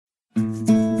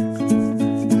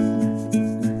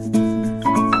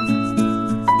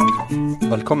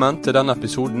Velkommen til denne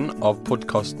episoden av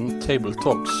podcasten Table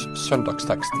Talks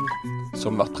Søndagsteksten,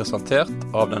 som vært presentert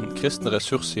av den kristne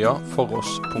ressurssida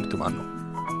foross.no.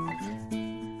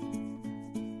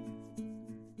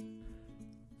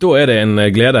 Da er det en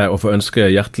glede å få ønske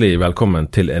hjertelig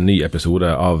velkommen til en ny episode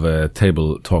av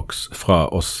Table Talks fra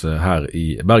oss her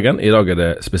i Bergen. I dag er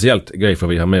det spesielt gøy,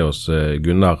 for vi har med oss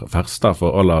Gunnar Ferstad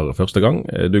for aller første gang.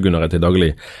 Du, Gunnar, er til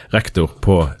daglig rektor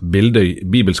på Bildøy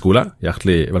Bibelskole.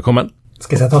 Hjertelig velkommen.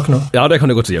 Skal jeg si takk nå? Ja, det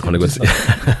kan du godt si.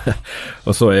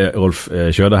 Og så er Rolf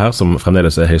Kjøde her, som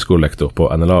fremdeles er høyskolelektor på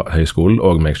NLA-høyskolen,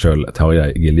 og meg selv, Tarjei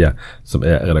Gilje, som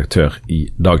er redaktør i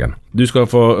Dagen. Du skal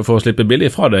få slippe billig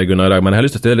fra deg, Gunnar, i dag, men jeg har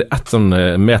lyst til å stille et sånn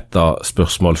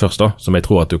metaspørsmål først, da, som jeg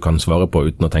tror at du kan svare på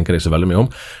uten å tenke deg så veldig mye om.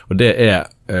 Og det er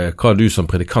hva du som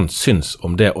predikant syns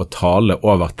om det å tale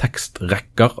over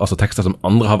tekstrekker, altså tekster som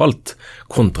andre har valgt,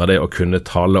 kontra det å kunne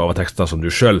tale over tekster som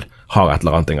du selv har et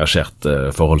eller annet engasjert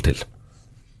forhold til.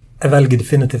 Jeg velger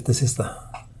definitivt det siste.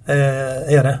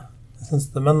 Jeg gjør det. Jeg synes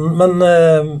det. Men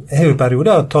jeg har jo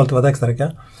perioder talt over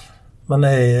tekstrekker, men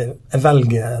jeg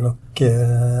velger nok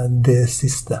det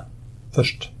siste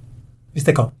først, hvis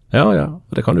jeg kan. Ja,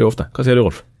 det kan du jo ofte. Hva sier du,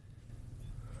 Rolf?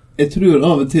 Jeg tror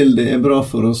av og til det er bra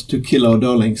for oss to kill our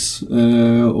darlings,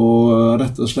 og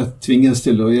rett og slett tvinges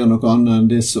til å gjøre noe annet enn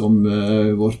det som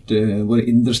våre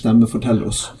indre stemme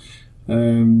forteller oss.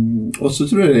 Og så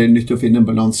tror jeg det er nyttig å finne en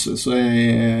balanse, så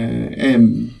jeg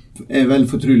er veldig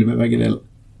fortrolig med begge deler.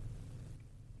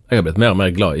 Jeg har blitt mer og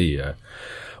mer glad i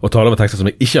å tale over tekster som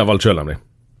jeg ikke har valgt selv, nemlig.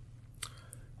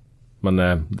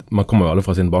 Men man kommer jo alle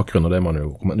fra sin bakgrunn, og det man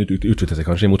jo utvikler seg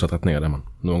kanskje i motsatt retning av det man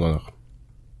noen ganger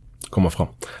kommer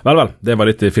fram. Vel, det var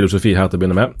litt filosofi her til å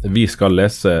begynne med. Vi skal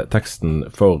lese teksten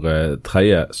for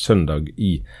tredje søndag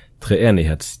i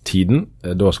treenighetstiden.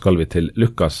 Da skal vi til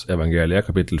Lukas evangeliet,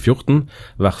 kapittel 14,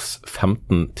 vers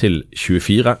 15 til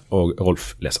 24, og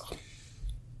Rolf leser.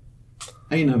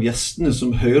 En av gjestene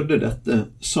som hørte dette,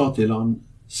 sa til han,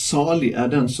 «Salig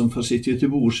er den som får sitte til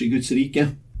bords i Guds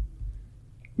rike».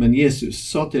 Men Jesus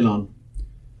sa til han,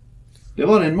 «Det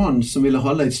var en mann som ville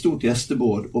holde et stort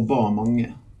gjestebord og ba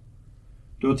mange.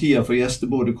 Da tida for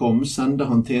gjestebordet kom, sendte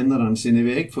han tjeneren sin i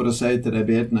veg for å si til de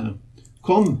bedne,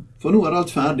 «Kom, for nå er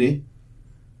alt ferdig».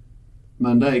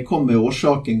 Men de kom med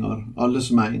årsakinger, alle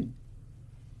som en.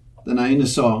 Den ene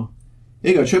sa,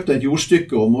 «Jeg har kjøpt et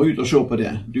jordstykke og må ut og se på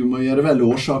det. Du må gjøre vel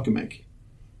å årsake meg».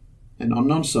 En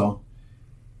annen sa,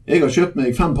 «Jeg har kjøpt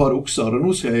meg 5 par okser, og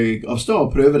nå skal jeg av sted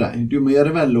og prøve deg. Du må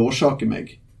gjøre vel å årsake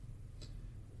meg».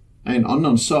 En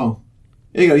annen sa,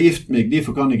 «Jeg har gift meg,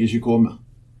 derfor kan jeg ikke komme».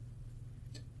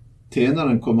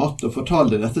 Tjeneren kom att og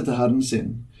fortalte dette til herren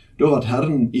sin. Da var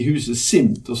herren i huset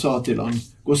sint og sa til han,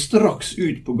 «Gå straks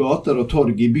ut på gater og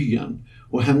torg i byen,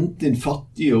 og hent inn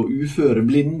fattige og uføre,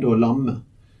 blinde og lamme».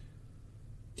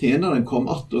 Tjeneren kom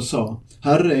att og sa,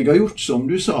 «Herre, jeg har gjort som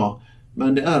du sa,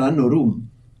 men det er ennå rom».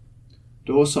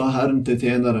 Da sa herren til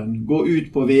tjeneren, «Gå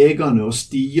ut på vegane og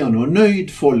stiene og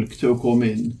nøyd folk til å komme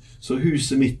inn, så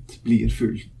huset mitt blir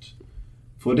fullt.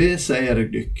 For det sier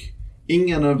jeg dykk,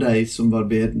 ingen av de som var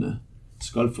bedne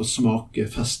skal få smake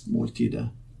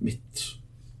festmåltidet mitt».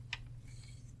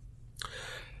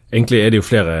 Egentlig er det jo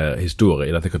flere historier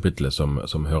i dette kapitlet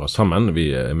som hører sammen.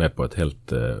 Vi er med på et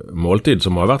helt måltid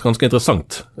som har vært ganske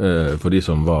interessant for de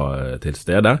som var til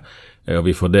stede. Og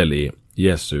vi får del i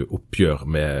Jesu oppgjør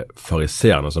med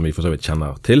fariseerne, som vi for så vidt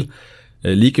kjenner til.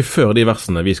 Like før de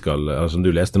versene som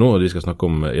du leste nå, og vi skal snakke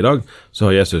om i dag, så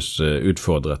har Jesus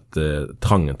utfordret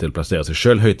trangen til å plassere seg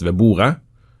selv høyt ved bordet,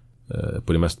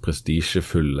 på de mest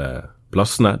prestisjefulle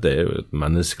plassene. Det er jo et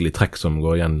menneskelig trekk som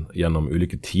går gjennom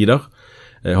ulike tider.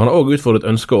 Han har også utfordret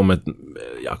ønsker om et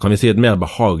mer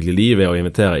behagelig liv ved å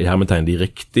invitere i hermetegn de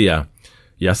riktige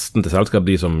gjestene til selskap,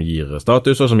 de som gir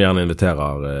status og som gjerne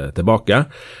inviterer tilbake.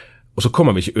 Og så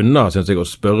kommer vi ikke unna, synes jeg, å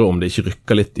spørre om det ikke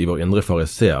rykker litt i vår indre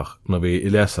fariseer når vi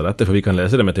leser dette, for vi kan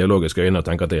lese det med teologiske øyne og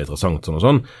tenke at det er interessant sånn og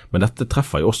sånn, men dette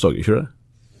treffer jo også, ikke det?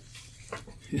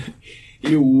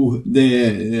 Jo,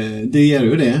 det gjør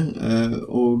jo det,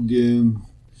 og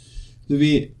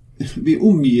vi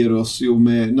omgir oss jo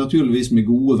naturligvis med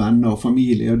gode venner og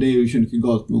familie, og det er jo ikke noe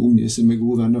galt med å omgi seg med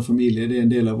gode venner og familie, det er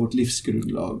en del av vårt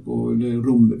livsgrunnlag og det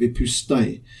rommet vi puster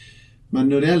i. Men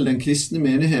når det gjelder den kristne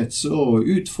menighet, så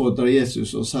utfordrer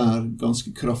Jesus oss her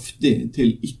ganske kraftig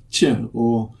til ikke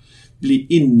å bli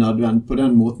innadvendt på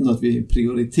den måten at vi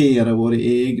prioriterer våre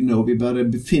egne, og vi bare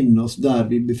befinner oss der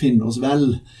vi befinner oss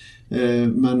vel,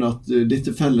 men at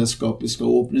dette fellesskapet skal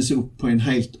åpne seg opp på en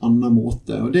helt annen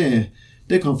måte, og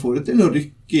det kan få det til å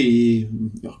rykke i,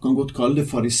 kan godt kalle det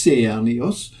fariseeren i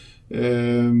oss.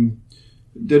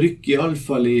 Det rykker i alle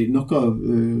fall i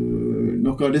noe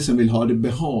noe av det som vil ha det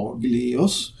behagelig i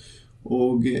oss.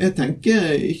 Og jeg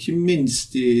tenker ikke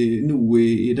minst nå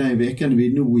i de vekene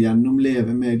vi nå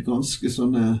gjennomlever med ganske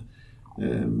sånne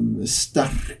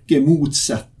sterke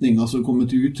motsetninger som kommer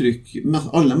til uttrykk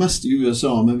aller mest i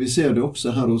USA, men vi ser det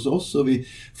også her hos oss, og vi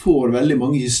får veldig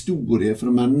mange historier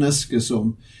fra mennesker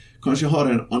som kanskje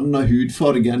har en annen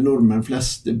hudfarge enn nordmenn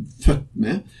flest er født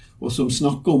med, og som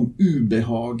snakker om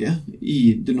ubehaget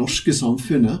i det norske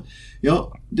samfunnet.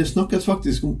 Ja, det snakkes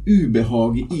faktisk om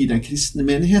ubehaget i den kristne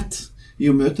menighet,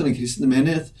 i å møte den kristne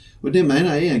menighet, og det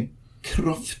mener jeg en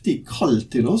kraftig kall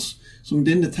til oss, som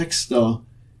denne teksten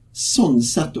sånn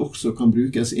sett også kan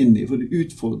brukes inn i, for det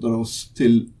utfordrer oss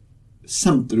til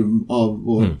sentrum av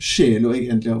vår sjel og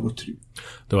egentlig av vår tro.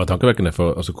 Det var tankevekkende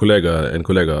for en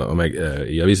kollega og meg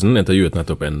i avisen intervjuet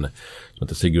nettopp en som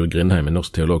heter Sigurd Grindheim, en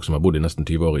norsk teolog som har bodd i nesten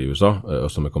 20 år i USA,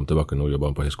 og som er kommet tilbake nå og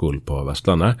jobber på høyskolen på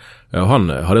Vestlandet. Og han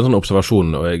hadde en sånn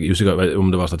observasjon, og jeg er usikker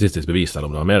om det var statistisk bevis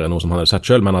eller om det var mer enn noe som han hadde sett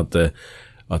selv, men at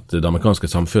det amerikanske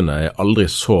samfunnet er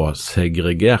aldri så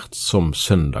segregert som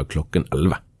søndag klokken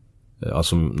 11.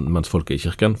 Altså mens folk er i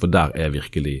kirken, for der er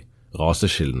virkelig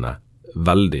raseskillene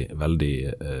veldig, veldig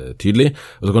tydelig.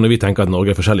 Og så kan vi tenke at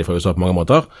Norge er forskjellig fra USA på mange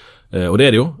måter, og det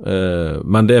er det jo,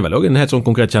 men det er vel også en helt sånn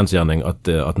konkret kjensgjerning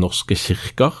at norske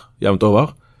kirker, jevnt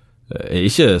over, er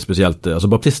ikke spesielt,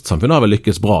 altså baptistsamfunnet har vel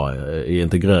lykkes bra i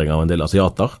integrering av en del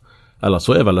asiater, ellers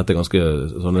så er vel dette ganske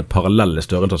sånne parallelle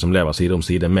størrelser som lever side om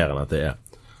side mer enn at det er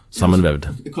sammenvevd.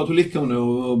 Katolikkerne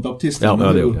og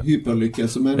baptisterne er jo hyperlykke,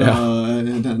 som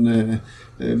den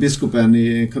biskopen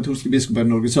katolske biskopen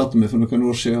i Norge satt med for noen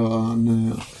år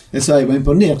siden. Jeg sa jeg var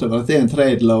imponert over at en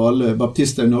tredjedel av alle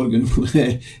baptister i Norge nå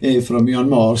er fra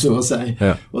Myanmar, så å si.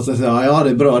 Ja. Og så sa jeg, ja,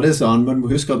 det er bra, det sa han, men du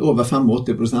må huske at over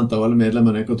 85% av alle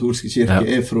medlemmene i den katolske kirke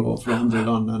er fra andre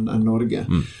land enn Norge.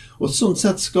 Og sånn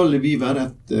sett skal vi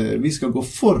vi skal gå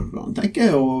foran, tenker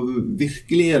jeg, og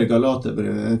virkeliggjøre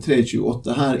Galaterbrevet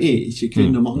 3:28. Her er ikke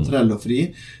kvinne og mann, trell og fri.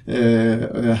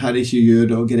 Her er ikke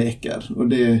jøde og greker.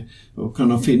 Og kan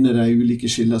han finne de ulike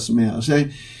skiller som er her. Så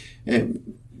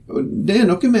det er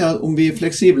noe med om vi er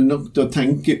fleksible nok til å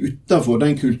tenke utenfor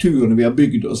den kulturen vi har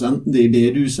bygd oss, enten det er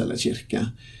bedehus eller kirke.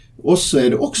 Og så er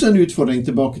det også en utfordring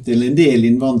tilbake til en del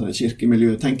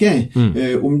innvandrerkirkemiljø, tenker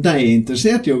jeg, om de er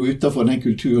interessert i å gå utenfor den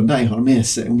kulturen de har med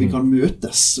seg, om vi kan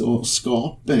møtes og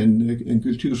skape en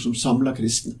kultur som samler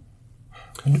kristne.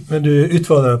 Men du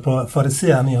utfordrer på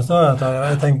fariseerne i oss,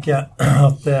 jeg tenker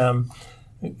at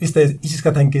hvis jeg ikke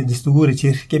skal tenke det store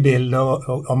kirkebildet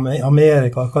og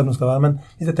Amerika, hva det nå skal være, men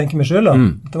hvis jeg tenker meg selv,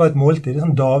 det var et måltid, en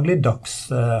sånn dagligdags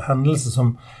hendelse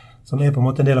som er på en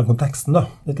måte en del av konteksten da,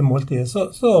 dette måltidet,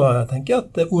 så tenker jeg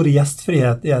at ordet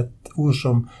gjestfrihet er et ord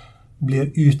som vi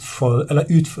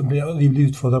blir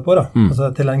utfordret på da, altså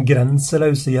til den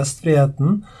grenseløse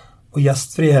gjestfriheten, og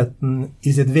gjestfriheten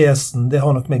i sitt vesen, det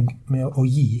har nok med å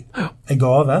gi en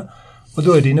gave, og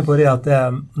da er du inne på det at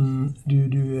du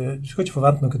skal ikke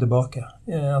forvente noe tilbake.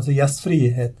 Altså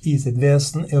gjestfrihet i sitt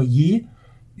vesen er å gi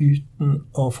uten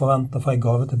å forvente å få en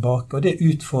gave tilbake, og det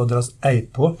utfordres jeg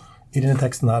på i denne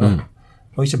teksten her,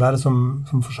 og ikke bare som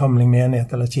forsamling,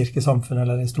 menighet eller kirkesamfunn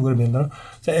eller de store bilder.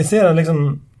 Så jeg ser at liksom,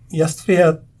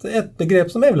 gjestfrihet er et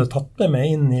begrep som jeg vil ha tatt med meg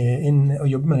inn og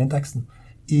jobbe med den teksten,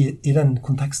 i den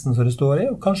konteksten som det står i,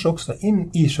 og kanskje også inn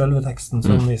i selve teksten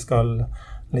som vi skal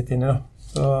litt inn i da.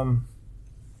 Så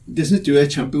det synes jeg er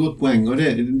et kjempegodt poeng, og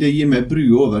det gir meg bru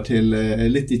over til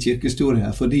litt i kirkehistorie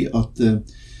her, fordi at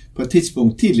på et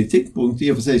tidlig tidspunkt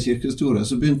i å få se kirkehistorie,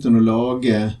 så begynte han å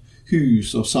lage hus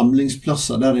og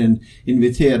samlingsplasser der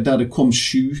der det kom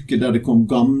syke, der det kom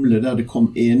gamle, der det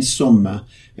kom ensomme,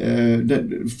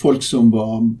 folk som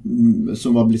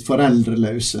var blitt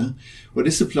foreldreløse. Og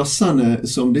disse plassene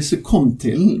som disse kom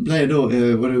til, var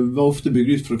ofte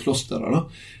bygd ut fra klosteret da.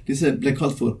 Disse ble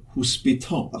kalt for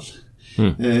hospital.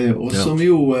 Og som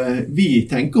jo vi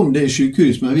tenker om det i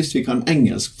sykehus, men hvis vi kan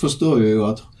engelsk, forstår vi jo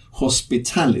at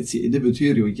hospitality, det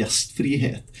betyr jo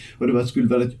gjestfrihet, og det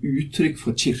skulle være et uttrykk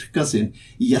for kirka sin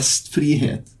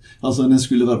gjestfrihet, altså den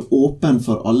skulle være åpen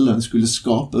for alle, den skulle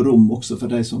skape rom også for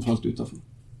de som falt utenfor.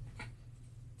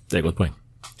 Det er et godt poeng.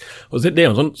 Og det er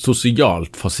jo en sånn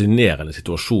sosialt fascinerende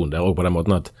situasjon der, også på den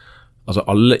måten at altså,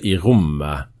 alle i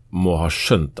rommet må ha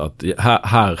skjønt at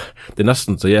her det er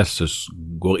nesten så Jesus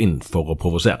går inn for å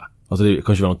provosere. Altså det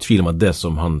kan ikke være noen tvil om at det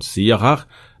som han sier her,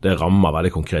 det rammer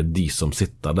veldig konkret de som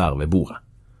sitter der ved bordet.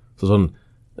 Så sånn,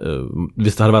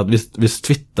 hvis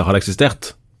Twitter hadde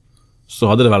eksistert, så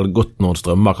hadde det vel gått noen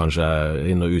strømmer kanskje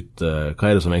inn og ut.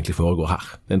 Hva er det som egentlig foregår her?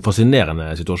 Det er en fascinerende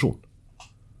situasjon.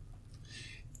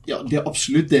 Ja, det er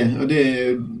absolutt det. Og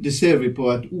det ser vi på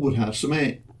et ord her som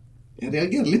jeg Jeg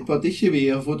reagerer litt på at ikke vi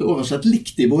har fått oversett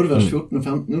likt i både vers 14 og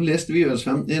 15. Nå leste vi vers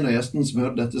 15, en av gjestene som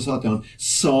hørte dette sa til han,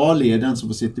 salig er den som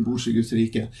får sitte til bords i Guds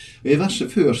rike. Og i verset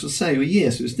før så sier jo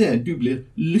Jesus det, du blir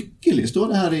lykkelig,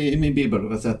 står det her i min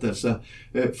bibelöversättelse,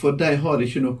 for de har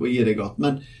ikke noe å gi deg att.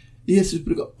 Men Jesus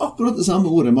bruker akkurat det samme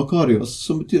ordet, makarios,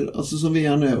 som betyr, altså som vi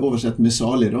gjerne oversetter med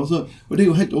salig. Og det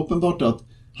er jo helt åpenbart at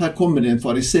her kommer det en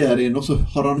fariser inn, og så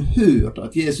har han hørt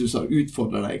at Jesus har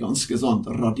utfordret deg ganske sånn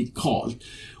radikalt.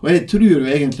 Og jeg tror jo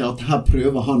egentlig at her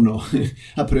prøver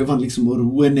han liksom å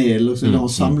roe ned,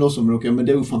 og samle oss om noe, men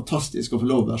det er jo fantastisk å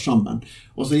få lov å være sammen.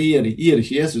 Og så gir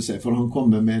ikke Jesus seg, for han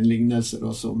kommer med en lignelse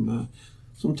da,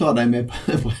 som tar deg med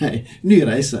på en ny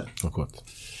reise. Akkurat.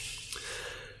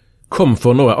 Kom,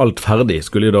 for nå alt ferdig,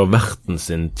 skulle jo da verten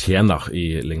sin tjener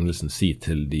i lignelsen si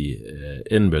til de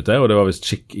innbudte, og det var vist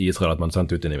skikk i Israel at man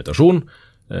sendte ut en invitasjon,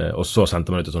 og så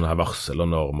sendte man ut et sånn her varsel,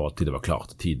 og når måltidet var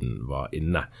klart, tiden var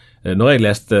inne. Når jeg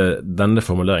leste denne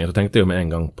formuleringen, så tenkte jeg jo med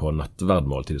en gang på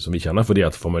nattverdmåltidet som vi kjenner, fordi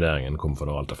at formuleringen kom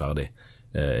for når alt ferdig,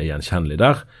 gjenkjennelig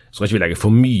der. Så skal ikke vi legge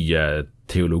for mye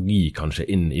teologi kanskje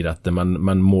inn i dette,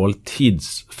 men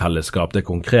måltidsfellesskap, det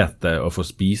konkrete å få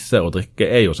spise og drikke,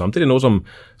 er jo samtidig noe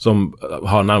som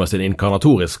har nærmest en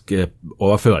inkarnatorisk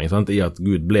overføring, sant? I at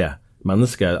Gud ble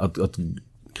menneske, at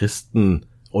kristen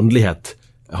åndelighet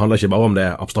handler ikke bare om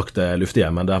det abstrakte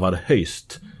luftige, men der var det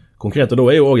høyst konkret, og da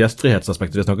er jo også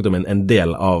gjestfrihetsaspektet vi har snakket om en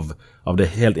del av det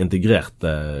helt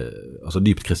integrerte, altså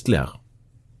dypt kristelige her.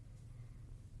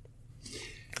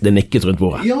 Det nikkes rundt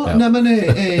bordet. Ja, nei, men jeg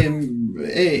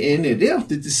er enig i det at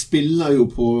det spiller jo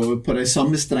på de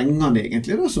samme strengene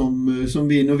egentlig da, som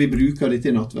vi, når vi bruker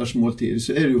dette i nattverdsmåltid,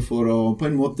 så er det jo for å på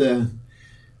en måte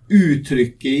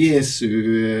uttrykke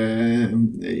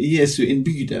Jesu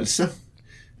innbydelse.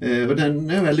 Og den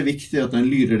er veldig viktig at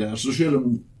den lyder der, så selv om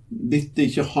dette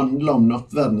ikke handler om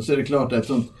nattverden, så er det klart et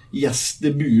sånt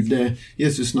gjestebud.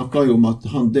 Jesus snakker jo om at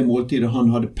det måltidet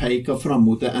han hadde peket fram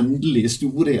mot det endelige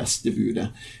store gjestebudet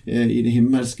i det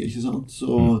himmelske, ikke sant?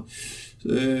 Så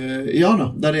ja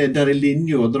da, der er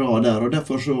linje å dra der, og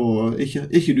derfor så ikke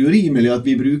det urimelig at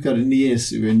vi bruker den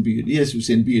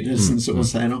Jesus innbydelsen, så å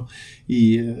si da,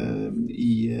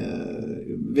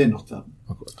 ved nattverden.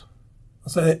 Akkurat.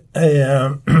 Altså,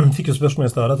 jeg fikk jo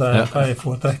spørsmål i stedet, hva jeg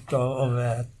foretrekker av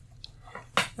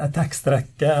et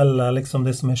tekstrekke, eller liksom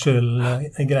det som jeg selv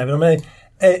greier. Men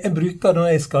jeg bruker, når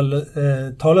jeg skal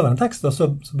tale over en tekst, så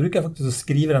bruker jeg faktisk å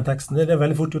skrive den teksten. Det er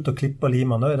veldig fort gjort å klippe og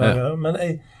lime den, men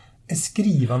jeg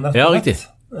skriver den rett og slett.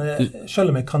 Selv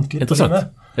om jeg kan klippe og lime,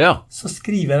 så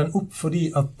skriver jeg den opp fordi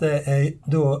at jeg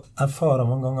da erfarer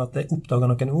mange ganger at jeg oppdager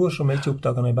noen ord som jeg ikke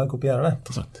oppdager når jeg bare kopierer det.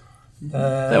 Interessant. Det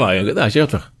har jeg ikke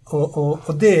hørt før.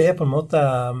 Og det er på en måte,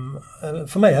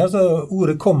 for meg er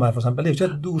ordet kommer for eksempel, det er jo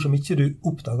ikke et ord som ikke du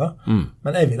oppdager,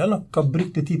 men jeg vil nok ha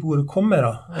brukt litt tid på ordet kommer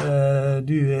da.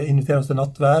 Du inviterer oss til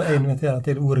nattvær, jeg inviterer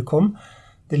til ordet kom,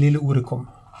 det lille ordet kom,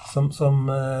 som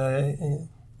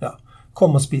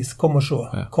kom og spis, kom og se,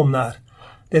 kom nær.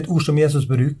 Det er et ord som Jesus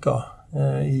bruker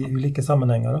i ulike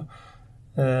sammenhenger da.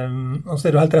 Og så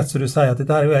er det helt rett som du sier, at det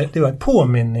er jo en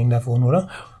påminning der for noe da.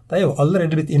 Det er jo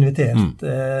allerede blitt invitert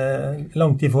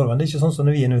lang tid forhånd. Det er ikke sånn som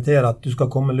når vi inviterer at du skal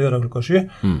komme lørdag klokka 7,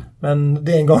 men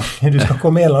det er en gang du skal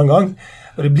komme en eller annen gang,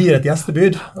 og det blir et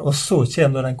gjestebud, og så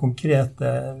kommer den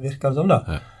konkrete virker som da.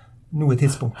 Nå er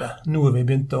tidspunktet. Nå har vi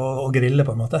begynt å grille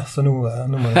på en måte, så nå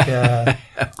må dere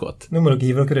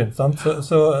hive dere rundt. Sant?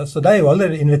 Så de er jo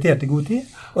allerede invitert i god tid,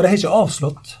 og de har ikke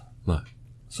avslått.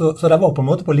 Så de var på en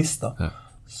måte på lista,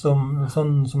 som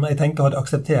jeg tenker hadde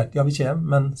akseptert, ja vi kommer,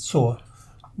 men så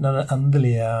den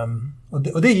endelige, og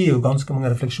det gir jo ganske mange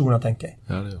refleksjoner, tenker jeg.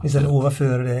 Hvis jeg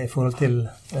overfører det i forhold til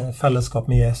fellesskap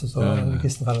med Jesus og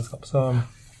kristen fellesskap. Så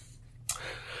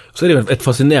er det jo et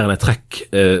fascinerende trekk,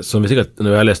 som vi sikkert,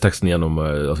 når jeg har lest teksten gjennom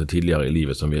altså tidligere i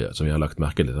livet, som vi har lagt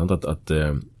merke til, at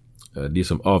de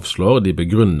som avslår, de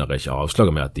begrunner ikke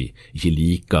avslaget med at de ikke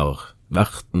liker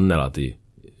verten, eller at de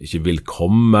ikke vil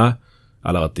komme,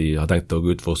 eller at de har tenkt å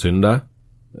gå ut for å synde.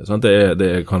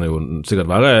 Det kan jo sikkert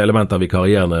være elementer av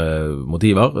vikarierende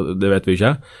motiver, det vet vi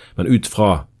ikke, men ut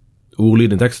fra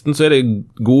ordlyden i teksten så er det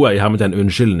gode i hermetegn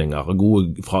unnskyldninger,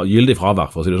 gyldig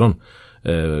fravær, for å si det sånn,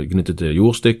 knyttet til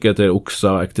jordstykket, til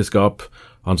okser, ekteskap.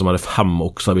 Han som hadde 5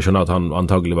 okser, vi skjønner at han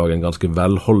antagelig var en ganske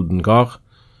velholden kar,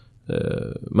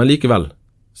 men likevel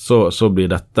så blir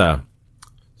dette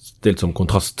stilt som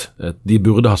kontrast. De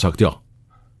burde ha sagt ja.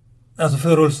 Altså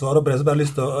før Rolf svarer på det, så bare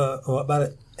lyst til å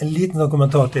bare en liten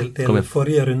kommentar til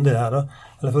forrige runde her da,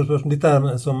 eller for spørsmål, dette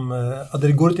er som at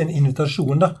det går til en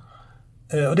invitasjon da,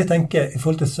 og det tenker jeg i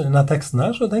forhold til denne teksten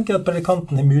her, så tenker jeg at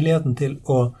predikanten har muligheten til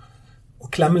å å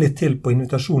klemme litt til på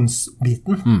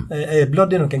invitasjonsbiten. Jeg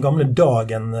bladde i noen gamle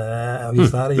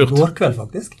Dagen-aviser her i går kveld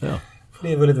faktisk. Ja.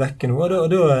 De var litt vekke nå, og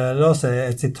da la seg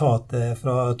et sitat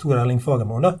fra Tor Erling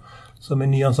Fagermoen, som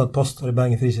nyansatt pastor i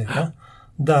Bergen Frikirke,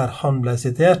 der han ble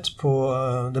sitert på,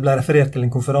 det ble referert til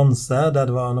en konferanse der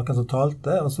det var noen som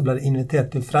talte, og så ble det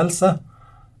invitert til frelse.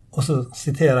 Og så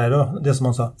siterer jeg da det som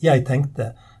han sa: «Jeg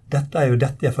tenkte, dette jo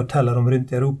dette jeg forteller om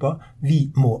rundt i Europa, vi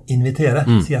må invitere»,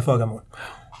 sier Fagermoen.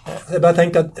 Jeg bare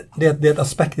tenker at det er et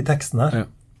aspekt i teksten her,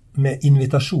 med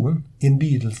invitasjon,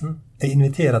 innbydelsen, jeg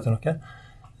inviterer til noe,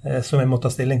 som jeg må ta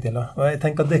stilling til. Og jeg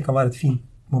tenker at det kan være et fint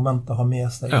moment å ha med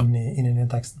seg inn i den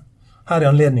teksten. Her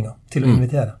anledningen til å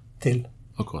invitere til.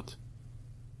 Akkurat.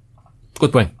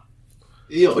 Godt poeng.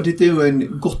 Ja, og dette jo en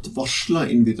godt varslet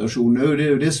invitasjon. Det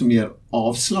jo det som gjør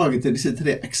avslaget til disse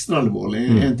 3 ekstra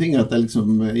alvorlige. En ting at det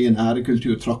liksom i en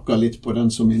ærekultur trakker litt på den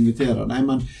som inviterer. Nei,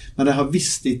 men de har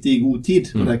visst dette i god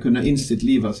tid, og de kunne innstilt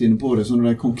livet sine på det, så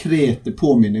når de konkrete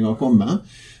påminninger kommer,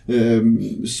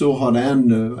 så har de en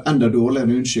enda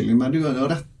dårligere unnskyldning. Men du har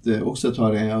rett også,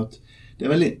 Tarjei, at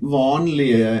det veldig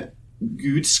vanlige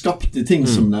gudskapte ting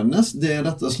som nevnes. Det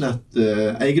rett og slett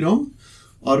eiendom,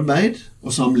 arbeid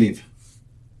og samliv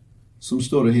som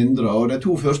står og hindrer. Og de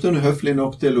 2 første er høflige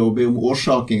nok til å be om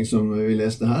årsaking, som vi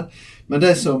leste her. Men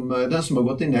den som har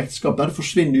gått inn i ekteskap, bare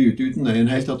forsvinner ut uten i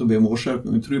en helt tatt å be om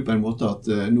årsaking, og tror på en måte at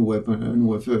nå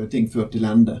er ting ført til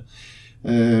ende.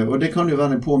 Og det kan jo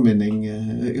være en påminning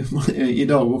i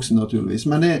dag også, naturligvis.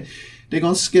 Men det er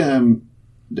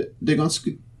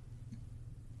ganske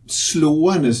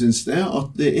slående, synes jeg, at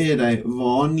det er de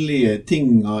vanlige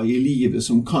tingene i livet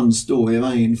som kan stå i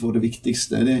veien for det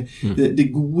viktigste. Det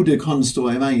gode kan stå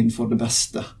i veien for det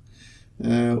beste.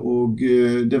 Og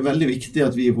det er veldig viktig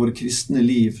at vi i våre kristne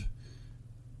liv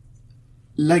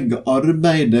legger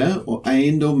arbeidet og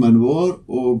eiendommen vår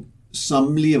og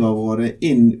samlivet våre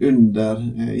inn under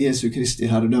Jesu Kristi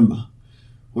herredømme.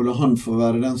 Og la han få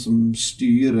være den som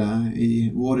styrer i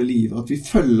våre liv. At vi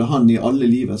følger han i alle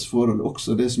livets forhold,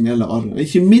 også det som gjelder arbeid.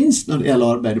 Ikke minst når det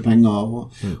gjelder arbeid, penger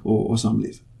og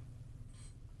samliv.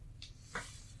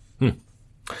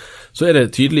 Så er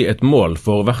det tydelig et mål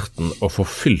for verten å få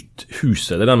fylt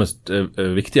huset. Det er nærmest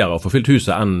viktigere å få fylt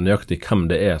huset enn nøyaktig hvem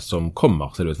det er som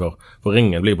kommer, ser det ut for. For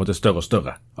ringen blir på en måte større og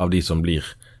større av de som blir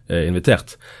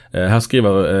invitert. Her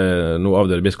skriver nå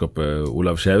avdøde biskop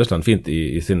Rolf Kjøde fint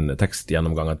i sin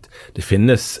tekstgjennomgang at det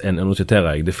finnes nå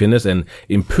siterer jeg, det finnes en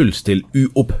impuls til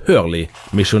uopphørlig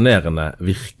misjonerende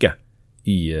virke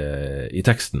i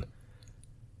teksten.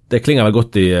 Det klinger vel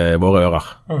godt i våre ører.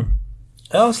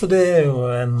 Ja, så det er jo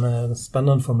en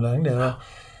spennende formulering.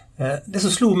 Det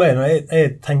som slo meg når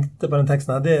jeg tenkte på den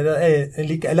teksten her, jeg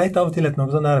leter av og til etter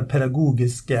noen sånne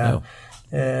pedagogiske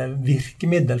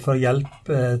virkemiddel for å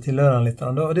hjelpe tilhørende litt.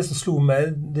 Og det som slo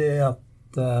meg, det er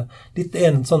at dette er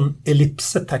en sånn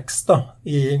ellipsetekst da,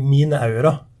 i mine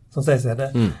øyne, sånn som jeg ser det.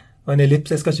 Og en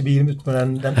ellipse, jeg skal ikke begynne ut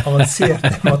med den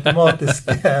avanserte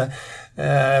matematiske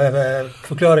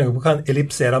forklaringen på hva en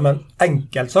ellipse er, men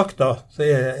enkelt sagt da, så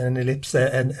er en ellipse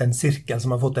en sirkel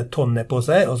som har fått et tonne på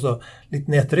seg, og så litt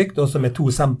nedtrykt, og så med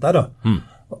 2 senter da.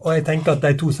 Og jeg tenker at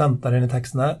de 2 senter i denne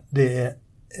teksten her,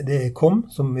 det er kom,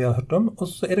 som vi har hørt om, og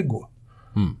så er det gå.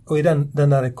 Og i den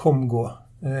der kom, gå,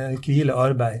 hvile,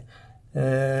 arbeid,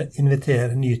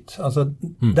 inviter, nyt. Altså,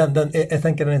 jeg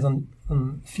tenker den er sånn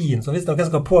fin. Så hvis dere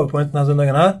skal ha powerpoint denne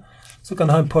søndagen her, så kan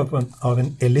jeg ha en powerpoint av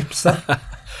en ellipse.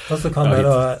 Og så kan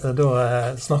dere da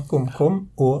snakke om kom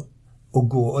og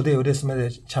gå. Og det er jo det som er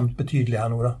det kjempetydelige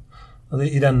her nå da. Altså,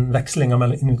 i den vekslingen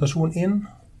mellom invitasjon inn,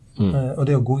 og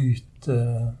det å gå ut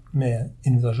med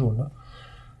invitasjon da.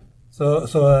 Så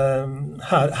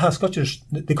her skal ikke,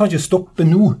 det kan ikke stoppe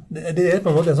nå. Det er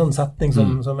på en måte en sånn setning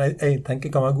som jeg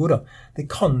tenker kan være god da. Det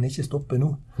kan ikke stoppe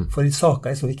nå, for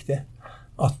saken er så viktig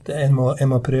at en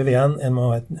må prøve igjen, en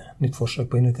må ha et nytt forsøk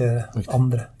på å invitere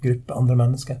andre grupper, andre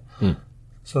mennesker.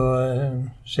 Så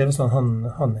Skjevesland,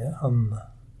 han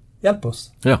hjelper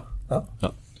oss. Ja.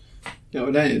 Ja,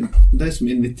 og de som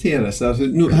inviteres altså,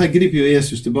 her griper jo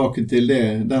Jesus tilbake til det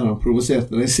der han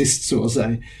provoserte det sist, så å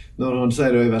si. Når han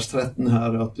sier i vers 13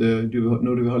 her at når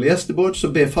du vil ha gjestebud,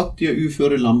 så be fattige,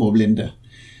 uføre, lamme og blinde.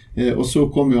 Og så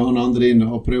kommer jo han andre inn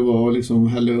og prøver å liksom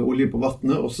helle olje på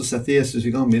vattnet, og så setter Jesus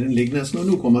i gang med den lignelsen, og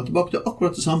nå kommer han tilbake til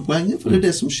akkurat det samme poenget, for det er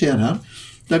det som skjer her.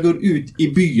 De går ut i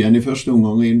byen i første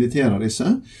omgang og inviterer disse,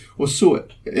 og så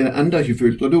er det enda ikke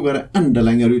fullt, og da går det enda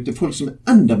lenger ut til folk som er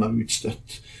enda mer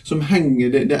utstøtt. som henger,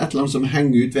 det et eller annet som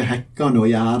henger ut ved hekkene og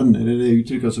gjerdene, det det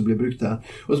uttrykket som blir brukt her,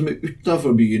 og som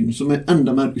utenfor byen, som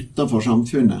enda mer utenfor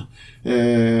samfunnet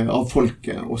av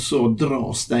folket, og så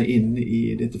dras de inn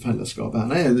i dette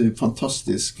fellesskapet her. Det et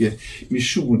fantastisk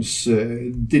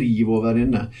misjonsdriv over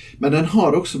denne. Men den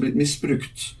har også blitt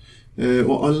misbrukt.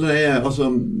 Og alle altså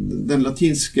den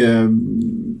latinske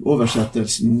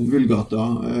oversettelsen Vulgata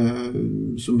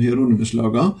som Hieronymus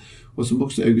laget, og som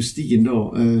også Augustin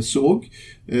da så,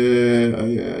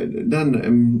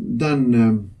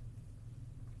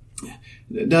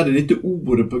 der dette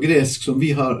ordet på gresk som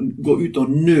vi har gå ut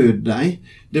og nød deg,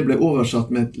 det ble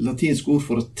oversatt med et latinsk ord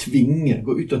for å tvinge,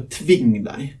 gå ut og tving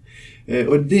deg.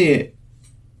 Og det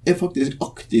faktisk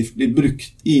aktivt blitt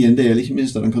brukt i en del, ikke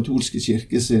minst av den katolske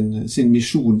kirke sin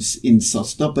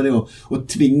misjonsinnsats, da på det å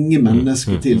tvinge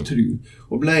mennesker til tro,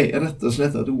 og ble rett og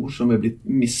slett et ord som blitt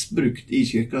misbrukt i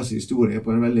kirkas historie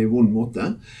på en veldig vond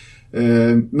måte.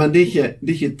 Men det er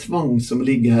ikke tvang som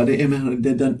ligger her,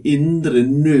 det den indre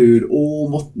nød,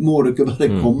 må dere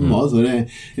bare komme, altså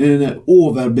det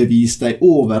overbevis deg,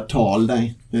 overtal deg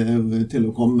til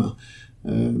å komme.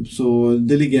 Så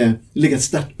det ligger et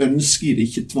sterkt ønske i det,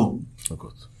 ikke tvang.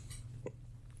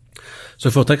 Så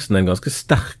får teksten en ganske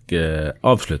sterk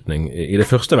avslutning i det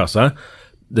første verset.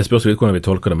 Det spørs litt hvordan vi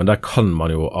tolker det, men der kan man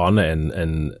jo ane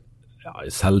en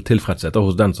selvtilfredshet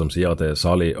hos den som sier at det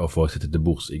salig å få sitte til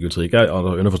bords i Guds rike. Han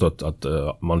har underforstått at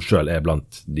man selv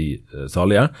blant de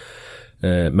salige.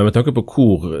 Men med tanke på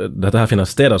hvor dette her finner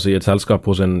sted, altså i et selskap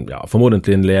hos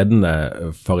formodentlig en ledende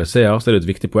fariseer, så det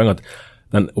et viktig poeng at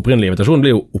den opprinnelige invitasjonen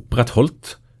blir jo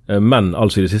opprettholdt, men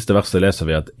altså i det siste verset leser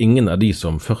vi at ingen av de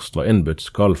som først var innbudt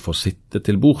skal få sitte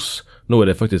til bords. Nå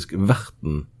det faktisk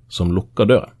verten som lukker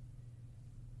døren.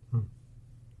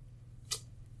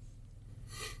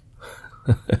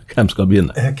 Hvem skal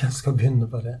begynne? Hvem skal begynne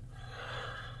på det?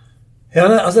 Ja,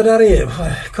 altså det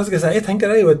hva skal jeg si, jeg tenker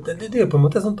det er jo på en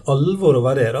måte et sånt alvor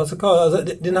over det. Altså,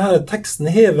 denne her teksten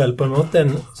vel på en måte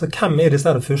så hvem disse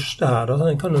her første her? Altså,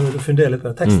 en kan jo fundere litt på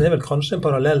det. Teksten vel kanskje en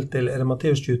parallell til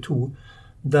Matteus 22,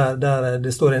 der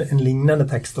det står en lignende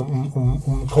tekst om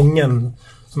kongen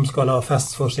som skal ha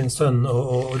fest for sin sønn,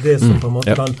 og det som på en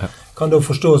måte kan da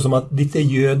forstås som at dette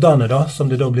jødene da,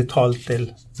 som det da blir talt til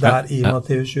der i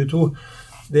Matteus 22,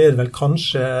 det vel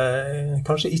kanskje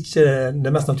ikke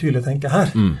det mest naturlige å tenke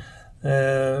her.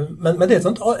 Men det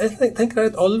sånt, jeg tenker det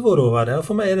et alvor over det.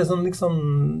 For meg det sånn,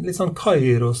 litt sånn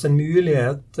kairos, en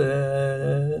mulighet.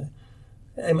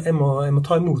 Jeg må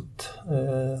ta imot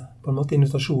på en måte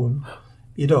invitasjonen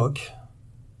i dag.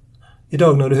 I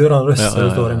dag når du hører en røst, så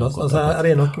står en plass. Altså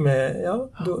det noe med,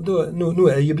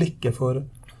 nå øyeblikket for.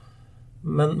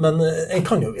 Men en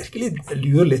kan jo virkelig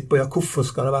lure litt på hvorfor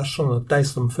skal det være sånn at de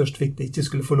som først fikk det ikke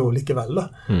skulle få lov likevel da.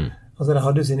 Altså de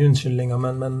hadde jo sine unnskyldninger,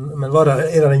 men er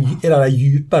det en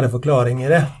djupere forklaring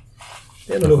i det?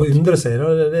 Det noe lov å undre seg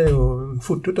da. Det jo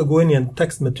fort ut å gå inn i en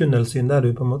tekst med tunnelsyn der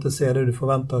du på en måte ser det du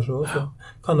forventer så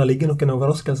kan det ligge noen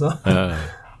overraskelser.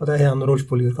 Og det en Rolf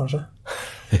på lur kanskje.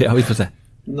 Ja, vi får se.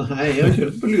 Nei, jeg har ikke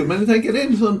hørt på lur, men jeg tenker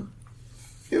det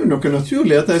jo noe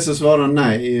naturlig at de som svarer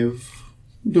nei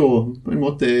da på en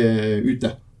måte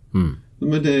ute.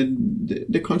 Men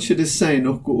det kanskje det sier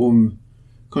noe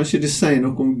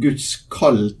om Guds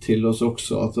kall til oss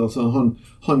også, at altså,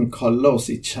 han kaller oss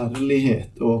i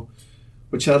kjærlighet, og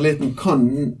kjærligheten kan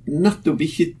nettopp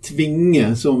ikke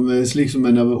tvinge, slik som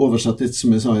en har oversatt det,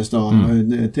 som jeg sa i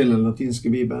stedet, til den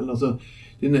latinske Bibelen. Altså,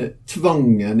 denne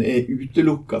tvangen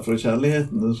utelukket fra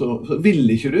kjærligheten, så vil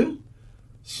ikke du,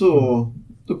 så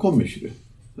da kommer ikke du.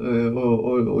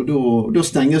 Og da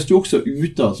stenges du også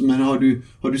ute, altså, men har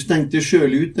du stengt deg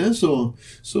selv ute, så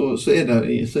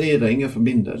det ingen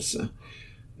forbindelse.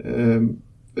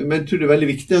 Men jeg tror det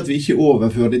veldig viktig at vi ikke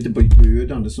overfører dette på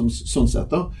jødene sånn sett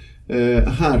da.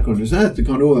 Her kan du si at det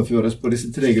kan overføres på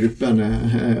disse 3 gruppene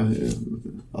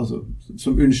altså,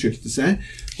 som unnskyldte seg,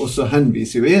 og så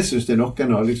henviser jo Jesus til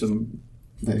noen av liksom,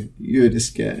 de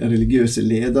jødiske religiøse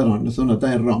lederne, sånn at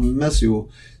de rammes jo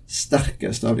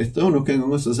sterkest av dette, og noen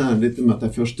ganger så sier han litt om at de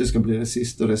første skal bli det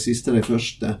siste, og det siste det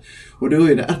første. Og da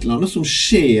det et eller annet som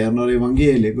skjer når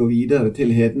evangeliet går videre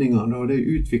til hedningene, og det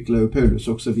utvikler jo Paulus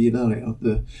også videre,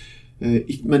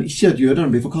 men ikke at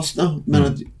jødene blir forkastet, men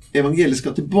at evangeliet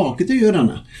skal tilbake til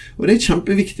jødene. Og det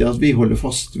kjempeviktig at vi holder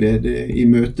fast ved det i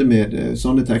møte med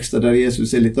sånne tekster der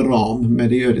Jesus litt ram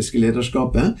med det jødiske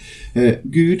lederskapet.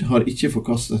 Gud har ikke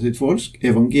forkastet sitt folk,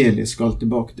 evangeliet skal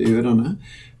tilbake til jødene.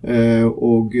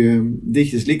 Og det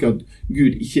ikke slik at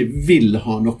Gud ikke vil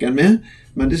ha noen med,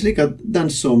 men det slik at den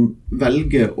som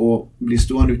velger å bli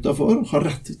stående utenfor, har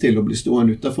rett til å bli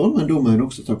stående utenfor, men da må en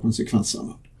også ta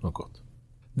konsekvensene. Akkurat.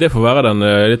 Det får være den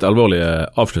litt alvorlige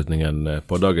avslutningen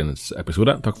på dagens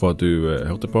episode. Takk for at du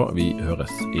hørte på. Vi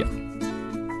høres igjen.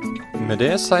 Med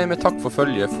det sier vi takk for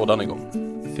følget for denne gang.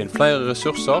 Finn flere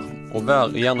ressurser, og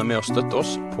vær gjerne med å støtte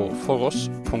oss på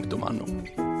foross.no.